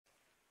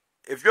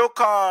if your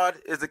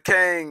card is the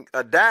king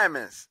of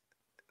diamonds,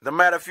 no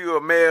matter if you're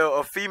a male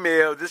or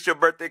female, this is your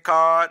birthday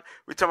card.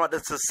 We're talking about the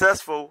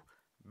successful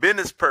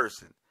business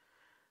person.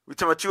 We're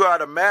talking about you are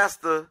the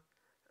master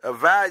of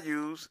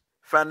values,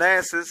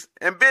 finances,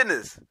 and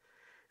business.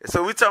 And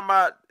so we're talking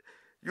about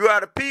you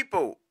are the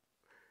people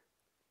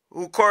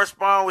who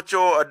correspond with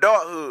your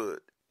adulthood.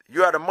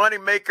 You are the money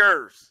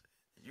makers.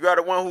 You are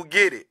the one who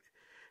get it.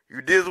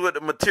 You deal with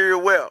the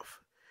material wealth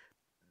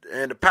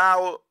and the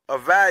power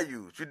of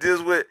values. You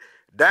deal with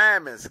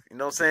diamonds. You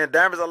know what I'm saying?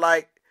 Diamonds are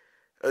like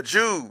a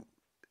jewel.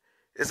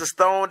 It's a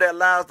stone that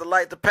allows the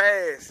light to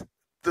pass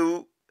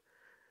through,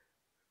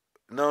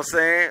 you know what I'm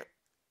saying,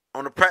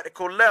 on a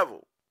practical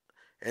level.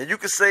 And you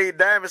can say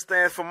diamond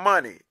stands for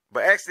money,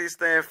 but actually it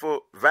stands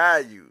for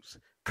values,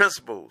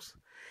 principles,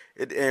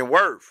 and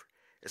worth.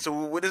 And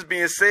so with this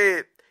being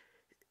said,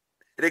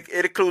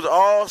 it includes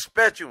all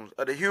spectrums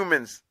of the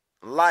human's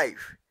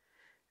life,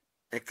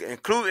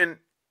 including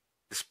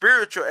the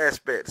spiritual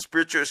aspect,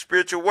 the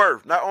spiritual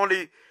worth. Not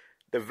only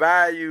the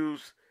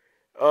values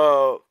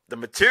of the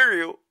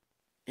material,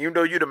 even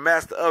though you're the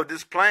master of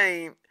this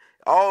plane,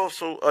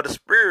 also of the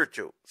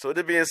spiritual. So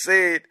this being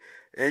said,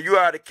 and you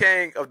are the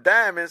king of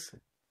diamonds,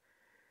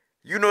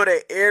 you know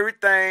that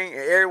everything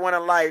and everyone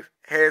in life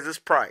has its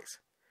price.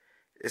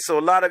 And so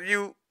a lot of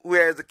you who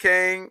has the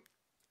king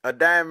of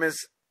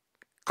diamonds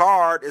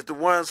card is the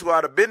ones who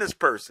are the business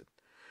person.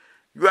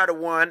 You are the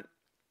one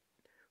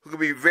who can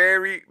be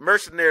very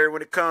mercenary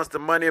when it comes to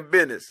money and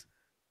business.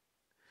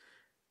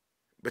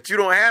 But you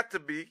don't have to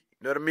be, you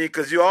know what I mean?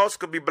 Because you also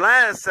could be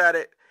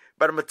blindsided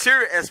by the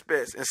material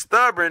aspects and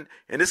stubborn,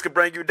 and this could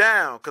bring you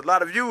down. Because a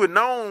lot of you are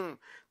known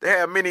to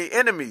have many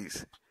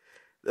enemies.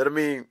 You know what I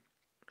mean?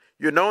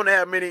 You're known to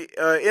have many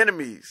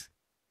enemies.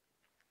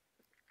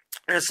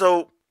 And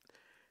so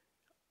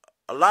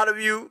a lot of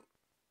you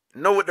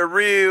know what the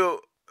real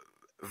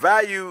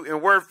value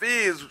and worth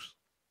is.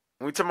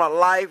 When we talk about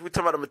life, we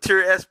talk about the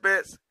material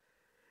aspects.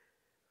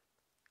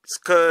 It's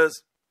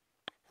because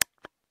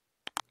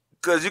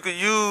you can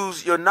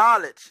use your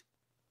knowledge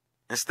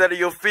instead of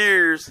your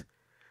fears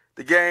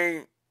to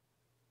gain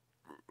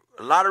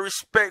a lot of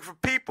respect for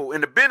people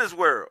in the business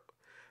world.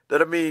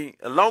 That I mean,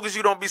 as long as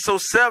you don't be so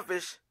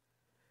selfish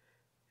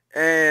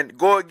and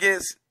go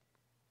against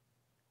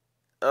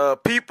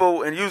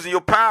people and using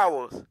your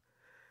powers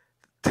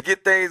to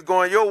get things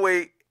going your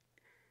way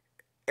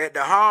at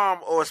the harm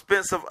or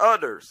expense of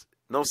others.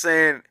 You know what I'm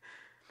saying?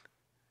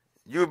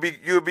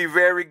 You'll be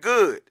very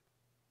good.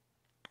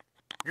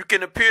 You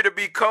can appear to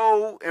be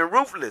cold and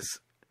ruthless.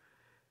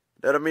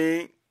 You know what I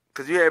mean?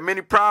 Because you had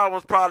many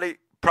problems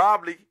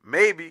probably,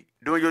 maybe,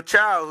 during your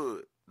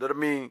childhood. You know what I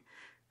mean?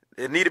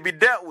 It need to be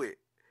dealt with.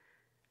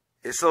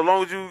 And so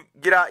long as you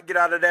get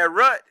out of that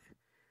rut,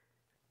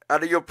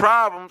 out of your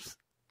problems,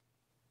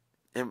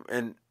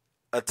 and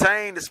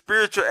attain the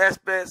spiritual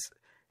aspects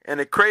and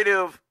the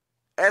creative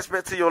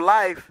aspect to your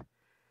life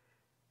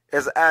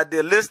as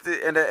idealistic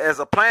and as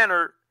a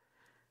planner,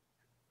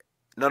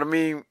 you know what I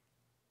mean?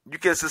 You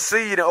can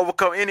succeed and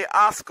overcome any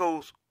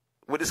obstacles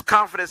with this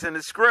confidence and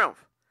this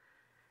strength.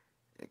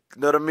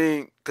 You know what I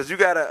mean? Because you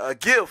got a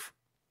gift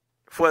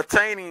for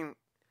attaining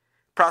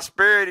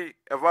prosperity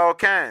of all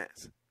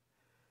kinds.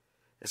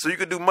 And so you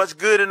can do much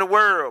good in the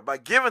world by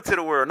giving to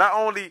the world. Not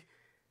only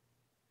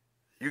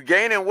you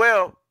gaining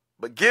wealth,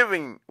 but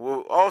giving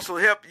will also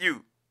help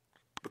you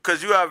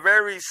because you are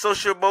very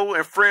sociable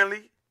and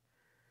friendly,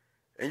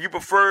 and you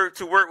prefer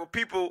to work with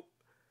people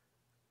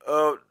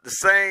of the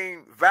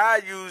same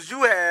values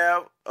you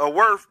have, a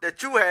worth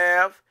that you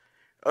have,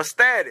 a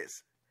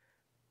status.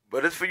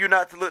 But it's for you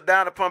not to look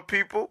down upon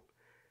people,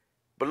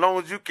 but as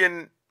long as you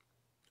can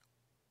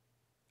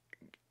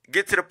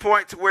get to the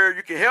point to where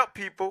you can help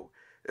people,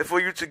 it's for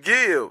you to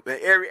give in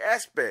every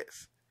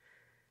aspects.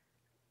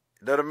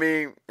 You know what I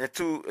mean? And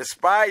to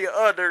inspire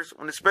others,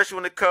 especially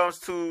when it comes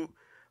to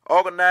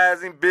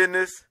organizing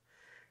business,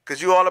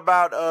 because you're all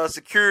about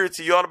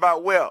security, you're all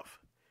about wealth.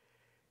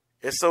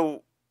 And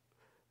so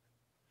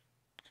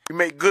you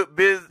make good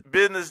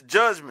business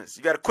judgments.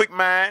 You got a quick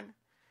mind,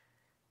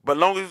 but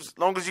long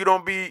as you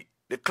don't be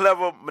the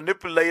clever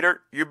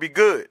manipulator, you'll be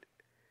good.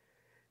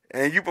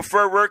 And you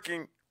prefer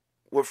working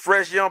with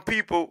fresh young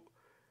people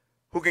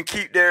who can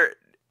keep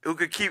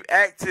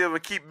active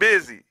and keep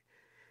busy.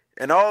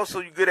 And also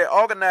you're good at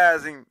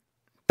organizing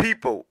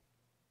people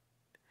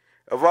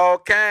of all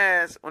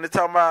kinds when they're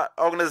talking about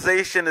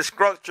organization and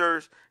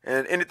structures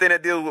and anything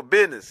that deals with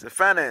business and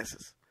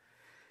finances.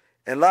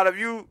 And a lot of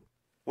you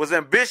was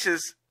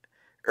ambitious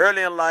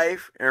early in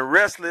life and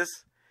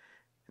restless,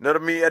 you know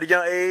what I mean, at a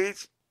young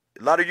age.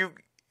 A lot of you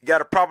got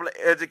a proper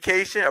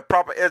education,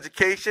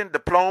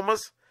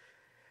 diplomas,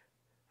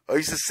 or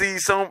you succeed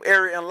some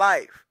area in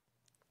life.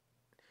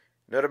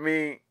 You know what I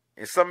mean?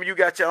 And some of you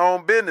got your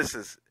own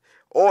businesses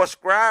or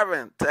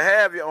striving to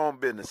have your own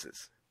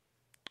businesses.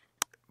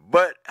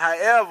 But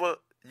however,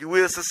 you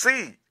will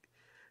succeed.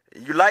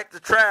 You like to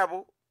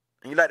travel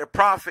and you like to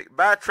profit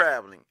by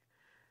traveling,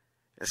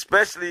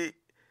 especially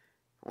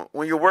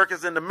when your work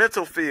is in the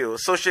mental field,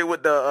 associated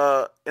with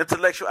the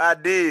intellectual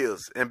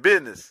ideas and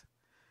business.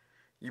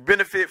 You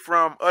benefit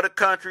from other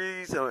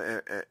countries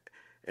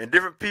and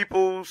different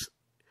peoples,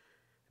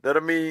 you know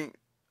what I mean,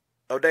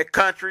 of that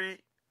country.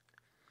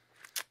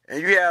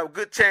 And you have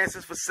good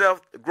chances for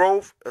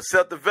self-growth,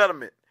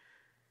 self-development.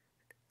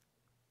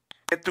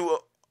 And through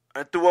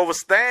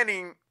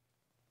understanding,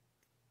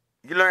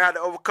 you learn how to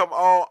overcome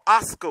all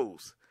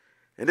obstacles.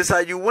 And this is how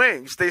you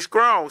win. You stay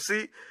strong.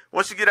 See,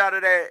 once you get out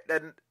of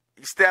that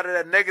you stay out of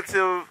that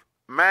negative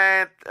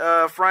mind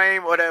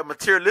frame or that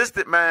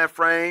materialistic mind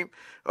frame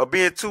of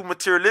being too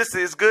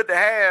materialistic. It's good to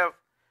have,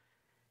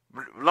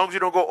 as long as you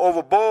don't go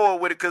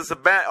overboard with it, because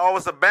it's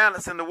always a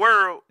balance in the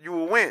world, you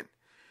will win.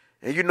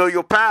 And you know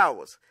your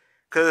powers.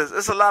 Because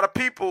there's a lot of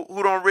people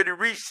who don't really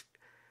reach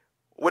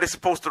what they're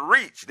supposed to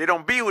reach. They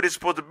don't be what they're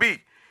supposed to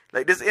be.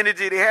 Like this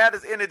energy, they have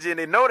this energy and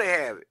they know they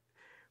have it.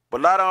 But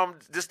a lot of them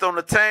just don't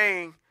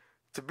attain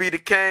to be the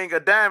king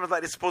of diamonds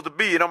like they're supposed to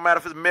be. It don't matter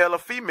if it's male or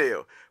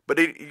female. But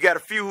you got a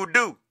few who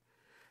do.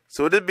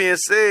 So with this being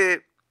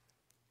said,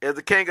 as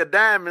the king of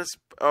diamonds,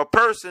 a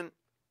person, you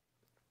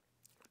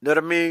know what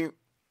I mean,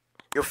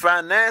 your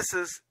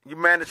finances, you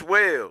manage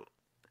well.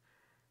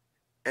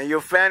 And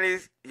your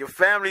families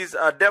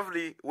are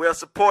definitely well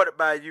supported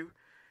by you.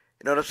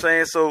 You know what I'm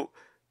saying? So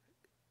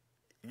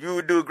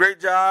you do a great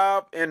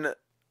job in the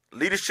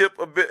leadership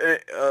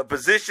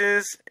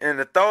positions and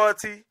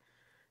authority.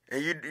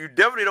 And you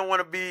definitely don't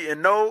want to be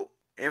in no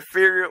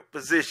inferior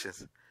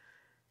positions.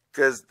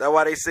 Because that's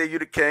why they say you're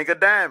the king of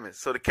diamonds.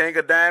 So the king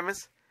of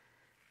diamonds,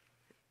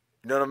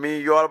 you know what I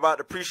mean? You're all about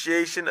the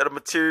appreciation of the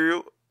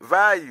material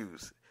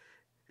values.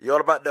 You're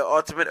all about the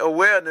ultimate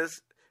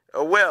awareness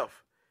of wealth.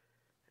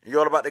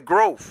 You're all about the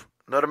growth,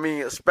 you know what I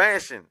mean,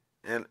 expansion,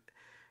 and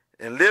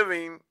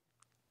living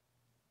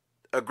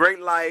a great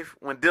life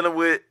when dealing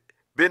with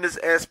business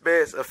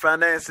aspects of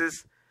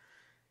finances,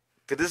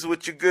 because this is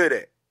what you're good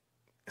at.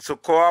 And so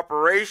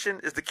cooperation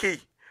is the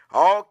key.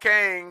 All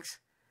kings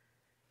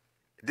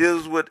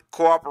deals with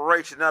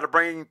cooperation, not to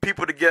bring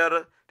people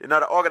together, they're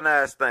not to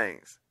organize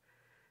things.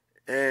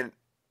 And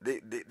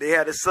they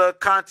had a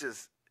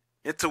subconscious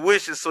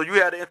intuition, so you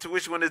had the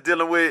intuition when it's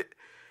dealing with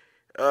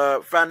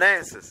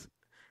finances.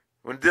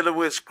 When dealing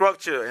with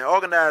structure and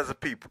organizing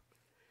people.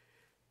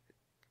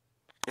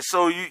 And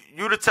so you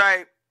the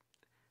type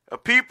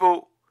of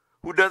people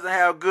who doesn't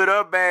have good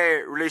or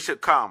bad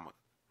relationship karma.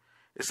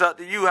 It's up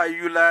to you how you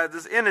utilize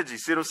this energy.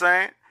 See what I'm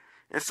saying?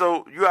 And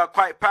so you are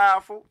quite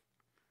powerful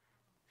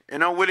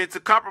and unwilling to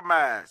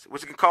compromise,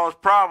 which can cause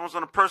problems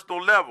on a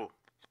personal level.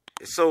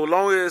 And so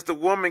long as the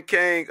woman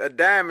king of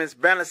diamonds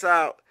balance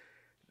out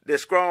their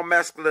strong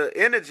masculine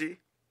energy,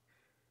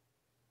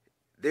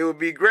 they will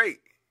be great.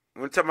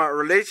 When we're talking about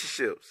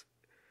relationships,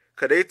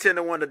 because they tend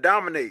to want to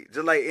dominate,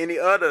 just like any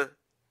other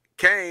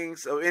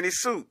kings of any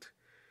suit.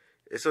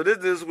 And so this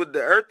is with the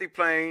earthly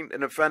plane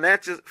and the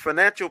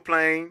financial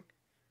plane.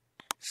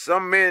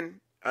 Some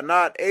men are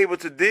not able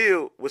to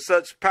deal with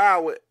such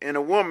power in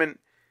a woman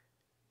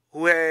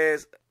who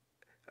has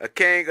a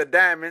king of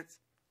diamonds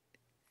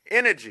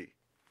energy.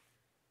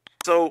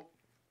 So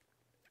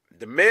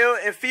the male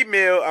and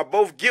female are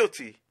both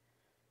guilty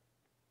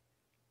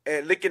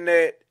at looking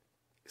at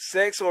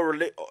sex or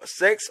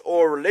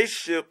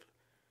relationship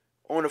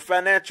on a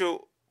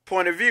financial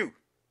point of view.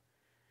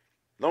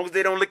 As long as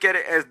they don't look at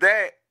it as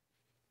that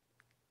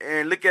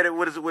and look at it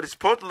what it's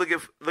supposed to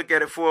look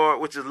at it for,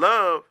 which is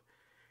love,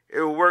 it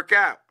will work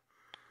out.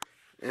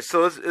 And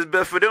so it's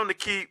best for them to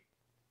keep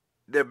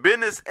their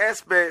business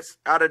aspects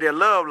out of their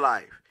love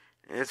life.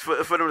 And it's for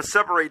them to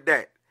separate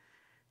that.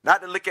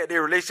 Not to look at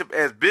their relationship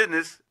as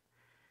business.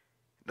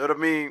 You know what I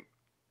mean?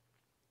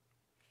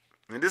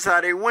 And this is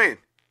how they win.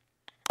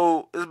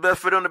 So it's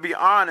best for them to be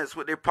honest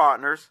with their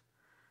partners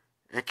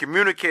and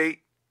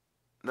communicate,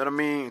 you know what I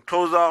mean,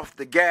 close off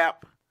the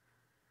gap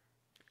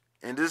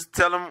and just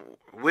tell them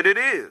what it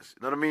is,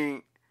 you know what I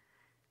mean?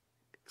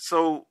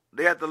 So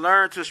they have to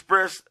learn to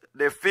express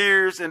their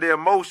fears and their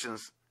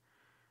emotions.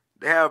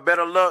 They have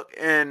better luck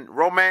in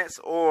romance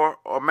or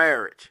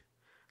marriage.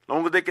 As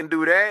long as they can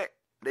do that,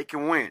 they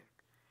can win.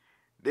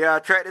 They are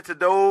attracted to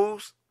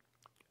those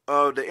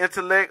of the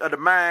intellect, of the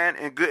mind,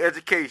 and good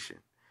education.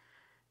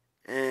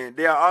 And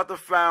they are often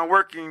found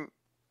working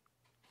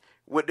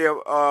with their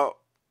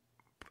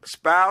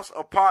spouse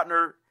or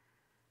partner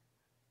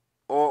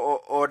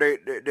or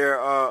their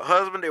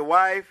husband, their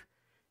wife,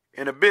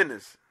 in a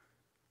business.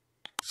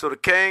 So the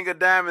king of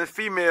diamonds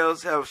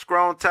females have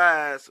strong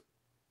ties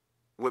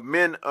with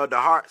men of the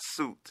heart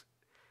suit.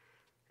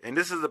 And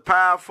this is a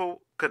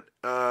powerful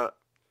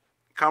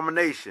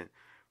combination,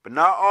 but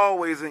not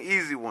always an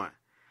easy one.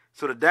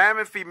 So the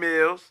diamond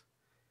females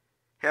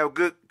have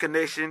good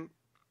connection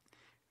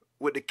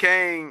with the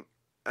king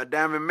of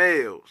diamond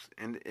males.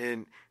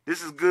 And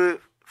this is good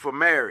for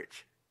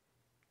marriage.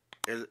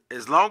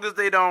 As long as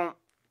they don't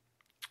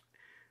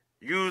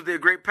use their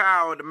great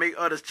power to make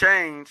others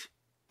change,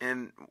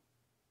 and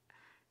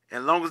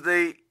as long as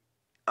they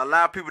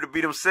allow people to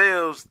be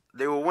themselves,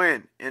 they will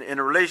win in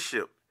a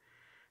relationship.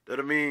 You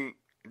know what I mean?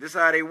 This is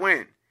how they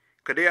win.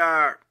 Because they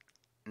are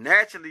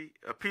naturally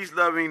a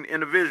peace-loving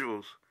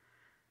individuals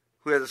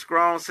who has a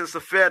strong sense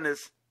of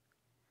fairness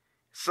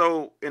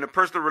So in a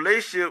personal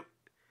relationship,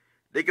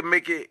 they can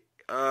make it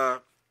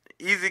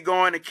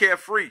easygoing and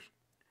carefree.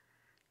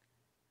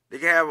 They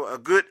can have a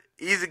good,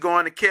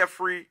 easygoing and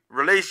carefree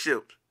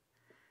relationship.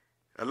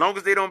 As long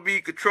as they don't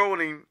be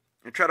controlling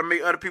and try to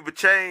make other people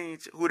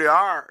change who they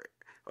are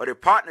or their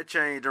partner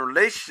change in a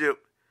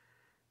relationship,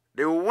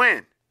 they will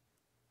win.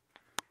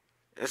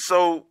 And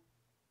so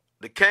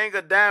the King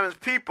of Diamonds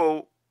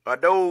people are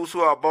those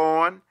who are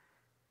born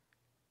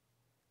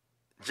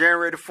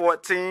January the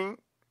 14th,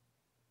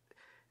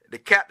 the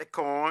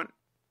Capricorn,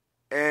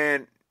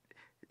 and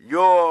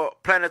your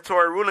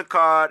planetary ruling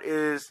card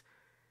is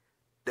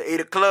the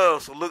 8 of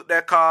Clubs. So look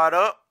that card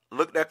up.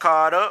 Look that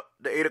card up.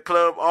 The 8 of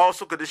Clubs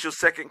also, because it's your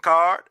second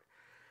card.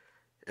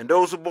 And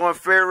those who are born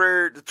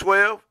February the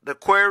 12th, the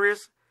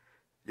Aquarius,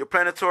 your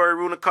planetary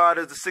ruling card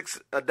is the 6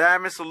 of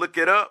Diamonds, so look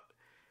it up.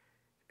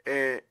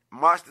 And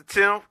March the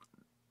 10th,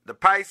 the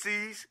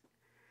Pisces,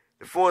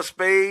 the 4 of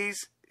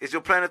Spades is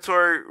your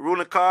planetary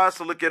ruling card,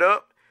 so look it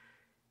up.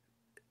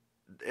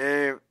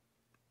 And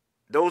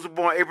those who are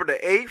born April the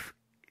 8th,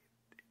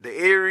 the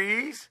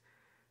Aries,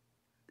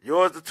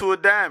 yours the 2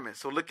 of Diamonds,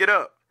 so look it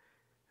up.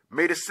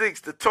 May the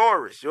 6th, the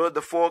Taurus, yours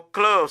the 4 of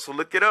Clubs, so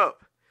look it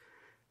up.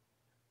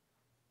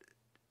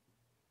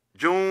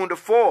 June the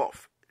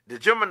 4th, the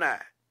Gemini,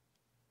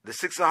 the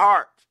 6 of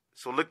Hearts,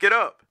 so look it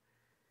up.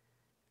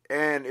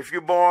 And if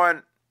you're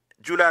born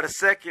July the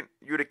 2nd,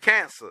 you're the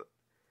Cancer.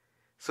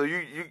 So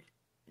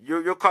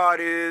your card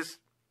is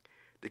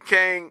the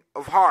King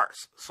of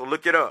Hearts, so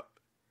look it up.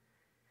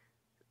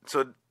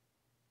 So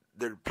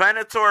the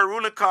planetary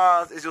ruling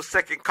cards is your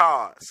second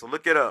card, so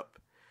look it up.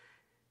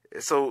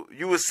 So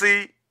you will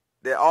see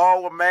that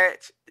all will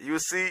match. You will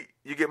see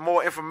you get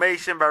more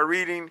information by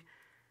reading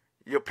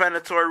your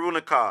planetary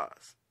ruling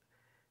cards.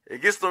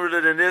 It gets no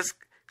better than this,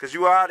 because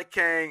you are the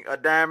King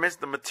of Diamonds,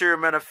 the material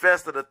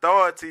manifested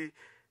authority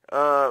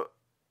of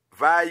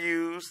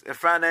values and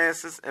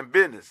finances and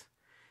business.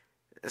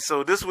 And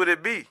so this would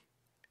it be.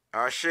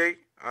 Ashe,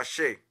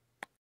 Ashe.